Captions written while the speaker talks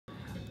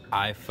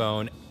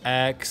iPhone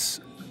X.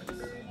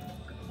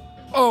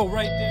 Oh,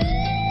 right there.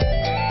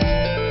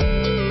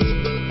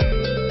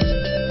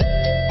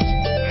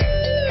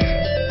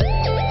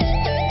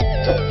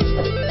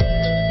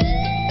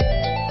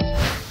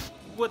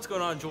 What's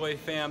going on, Joy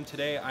fam?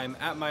 Today I'm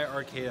at my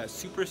arcade at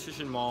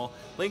Superstition Mall.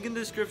 Link in the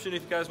description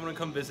if you guys want to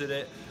come visit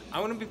it.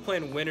 I'm going to be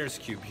playing Winner's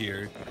Cube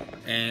here,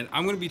 and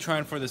I'm going to be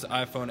trying for this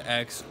iPhone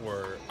X,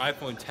 or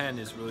iPhone 10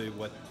 is really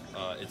what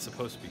it's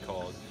supposed to be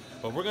called.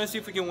 But we're going to see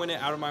if we can win it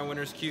out of my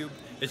Winner's Cube.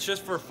 It's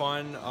just for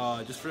fun,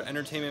 just for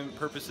entertainment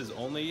purposes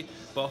only.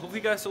 But hope you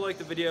guys still like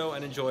the video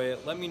and enjoy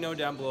it. Let me know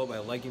down below by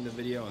liking the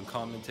video and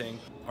commenting.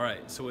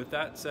 Alright, so with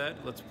that said,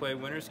 let's play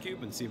Winner's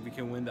Cube and see if we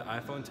can win the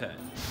iPhone 10.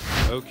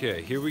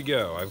 Okay, here we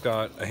go. I've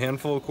got a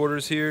handful of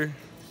quarters here.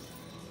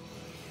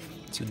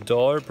 It's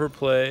 $1 per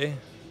play.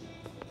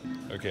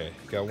 Okay,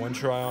 got one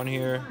try on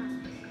here.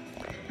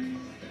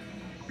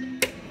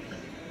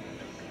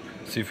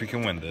 See if we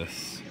can win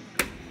this.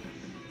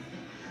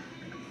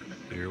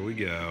 Here we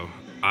go.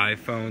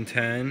 iPhone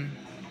 10,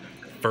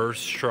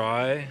 first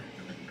try.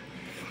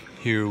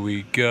 Here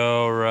we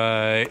go,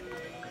 right?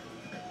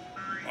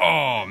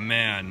 Oh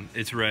man,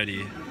 it's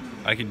ready.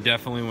 I can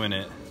definitely win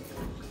it.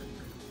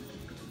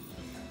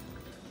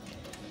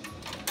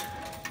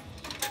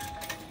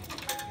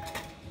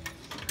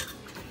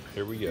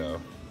 Here we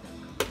go.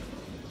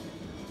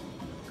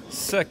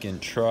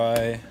 Second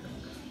try.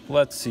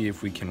 Let's see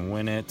if we can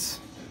win it.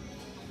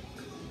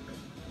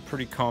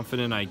 Pretty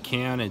confident I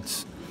can.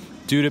 It's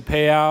due to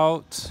pay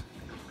out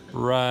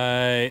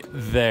right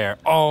there.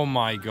 Oh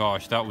my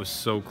gosh, that was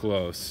so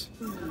close.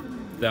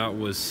 That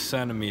was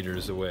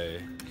centimeters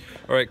away.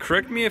 All right,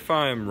 correct me if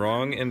I'm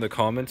wrong in the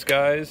comments,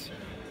 guys,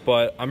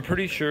 but I'm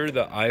pretty sure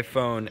the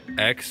iPhone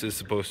X is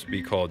supposed to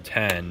be called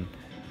 10,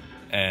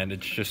 and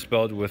it's just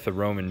spelled with a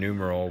Roman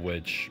numeral,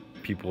 which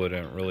people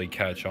didn't really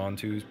catch on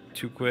to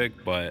too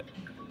quick, but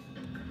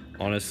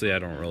honestly, I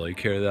don't really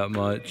care that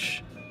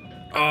much.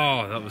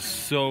 Oh, that was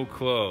so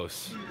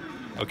close.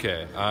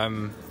 Okay,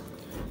 I'm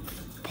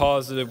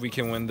positive we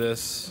can win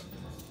this.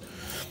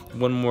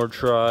 One more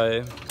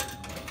try.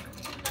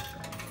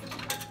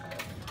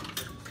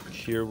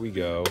 Here we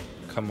go.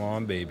 Come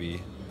on,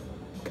 baby.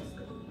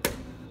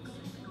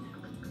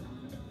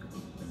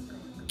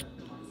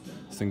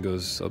 This thing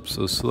goes up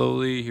so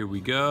slowly. Here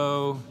we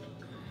go.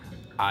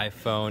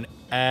 iPhone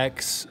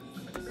X.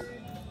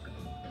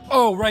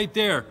 Oh, right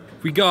there.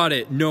 We got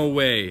it. No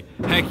way.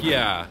 Heck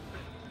yeah.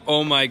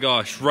 Oh my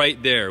gosh,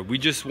 right there. We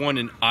just won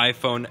an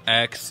iPhone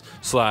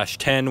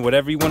X/10,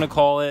 whatever you want to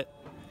call it.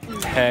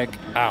 Heck,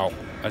 ow,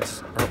 I just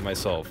hurt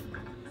myself.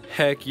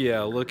 Heck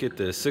yeah, look at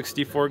this,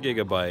 64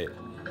 gigabyte.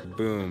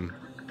 Boom.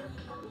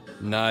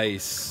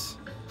 Nice.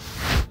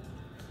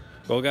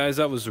 Well guys,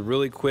 that was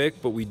really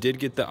quick, but we did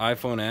get the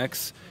iPhone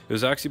X. It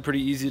was actually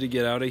pretty easy to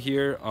get out of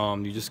here.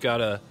 You just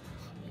gotta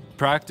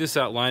practice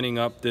at lining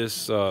up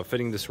this,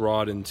 fitting this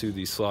rod into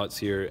these slots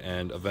here,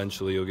 and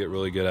eventually you'll get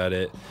really good at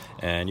it.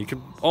 And you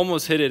can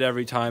almost hit it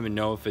every time and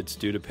know if it's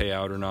due to pay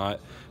out or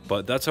not.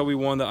 But that's how we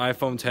won the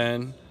iPhone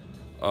 10.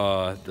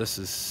 This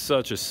is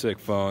such a sick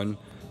phone.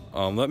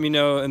 Let me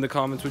know in the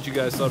comments what you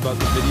guys thought about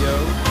the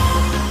video.